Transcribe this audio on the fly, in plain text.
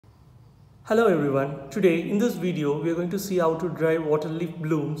Hello everyone, today in this video we are going to see how to dry water leaf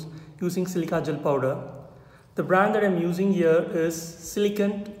blooms using silica gel powder. The brand that I am using here is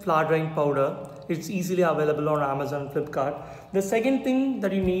Cilicant flower drying powder. It's easily available on Amazon and Flipkart. The second thing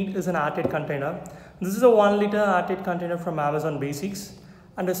that you need is an airtight container. This is a 1 liter airtight container from Amazon Basics,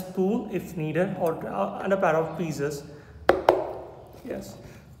 and a spoon if needed, and a pair of tweezers. Yes.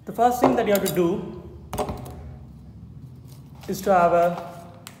 The first thing that you have to do is to have a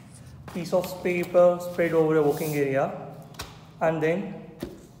piece of paper spread over a working area, and then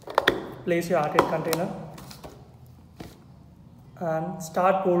place your airtight container and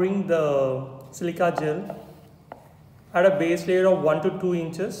start pouring the silica gel at a base layer of 1 to 2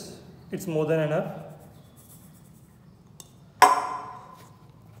 inches. It's more than enough.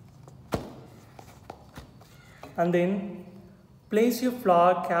 And then place your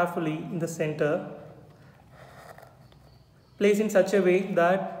flower carefully in the center. Place in such a way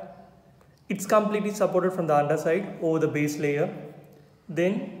that it's completely supported from the underside over the base layer.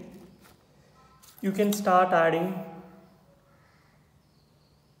 Then you can start adding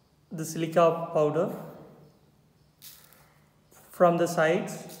the silica powder from the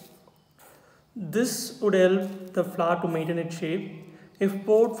sides. This would help the flower to maintain its shape. If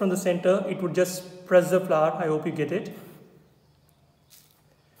poured from the center, it would just press the flower. I hope you get it.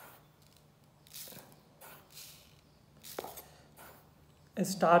 And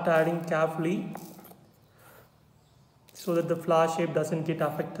start adding carefully so that the flower shape doesn't get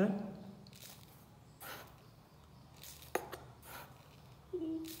affected.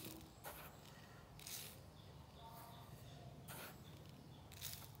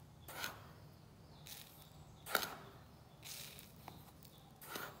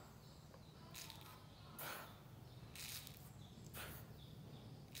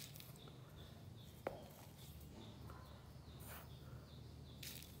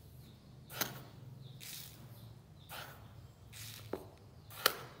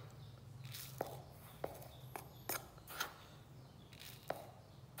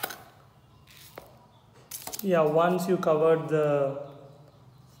 Yeah, once you covered the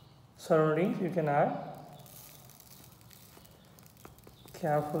surroundings, you can add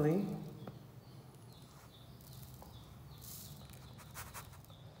carefully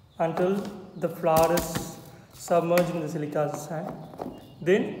until the flower is submerged in the silica sand.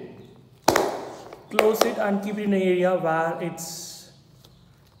 Then close it and keep it in an area where it's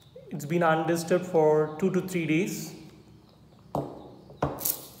been undisturbed for 2 to 3 days.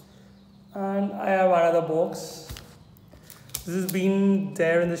 And I have another box. This has been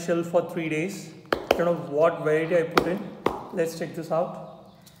there in the shelf for 3 days. I don't know what variety I put in. Let's check this out.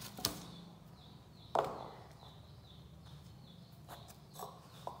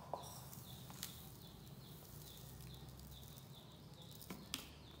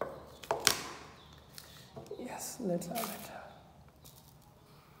 Yes, let's have it.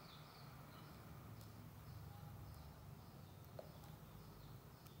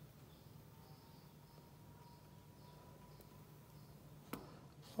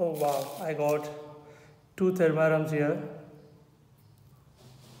 Oh wow, I got 2 thermarums here.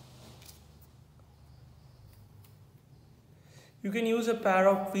 You can use a pair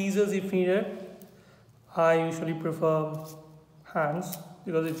of tweezers if needed. I usually prefer hands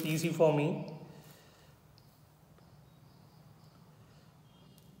because it's easy for me.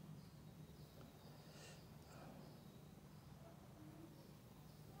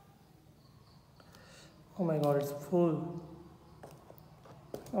 Oh my god, it's full.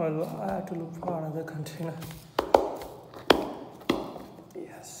 Oh, I have to look for another container.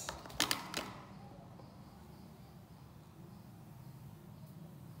 Yes.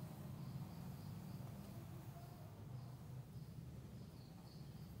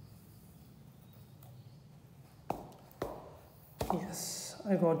 Yes,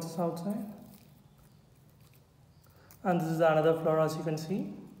 I got this outside. And this is another flower, as you can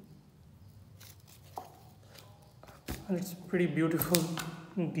see. And it's pretty beautiful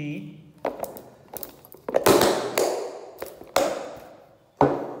indeed.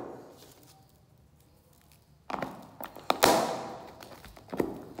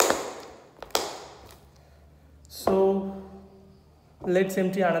 So let's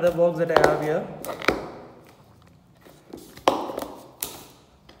empty another box that I have here.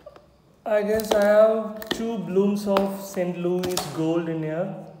 I guess I have 2 blooms of St. Louis gold in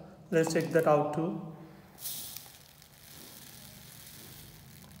here. Let's check that out too.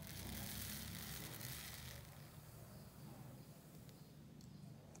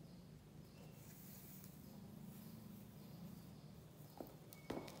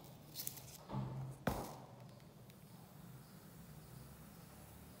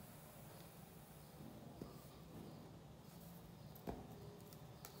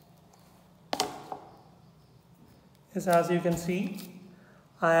 Yes, as you can see,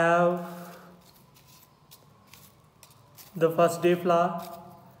 I have the first day flower,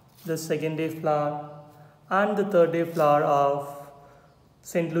 the second day flower, and the third day flower of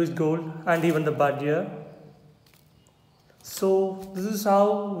St. Louis Gold, and even the bud here. So this is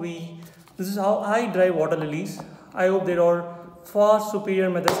how I dry water lilies. I hope there are far superior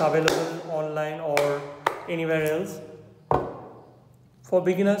methods available online or anywhere else. For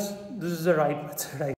beginners, this is the right method.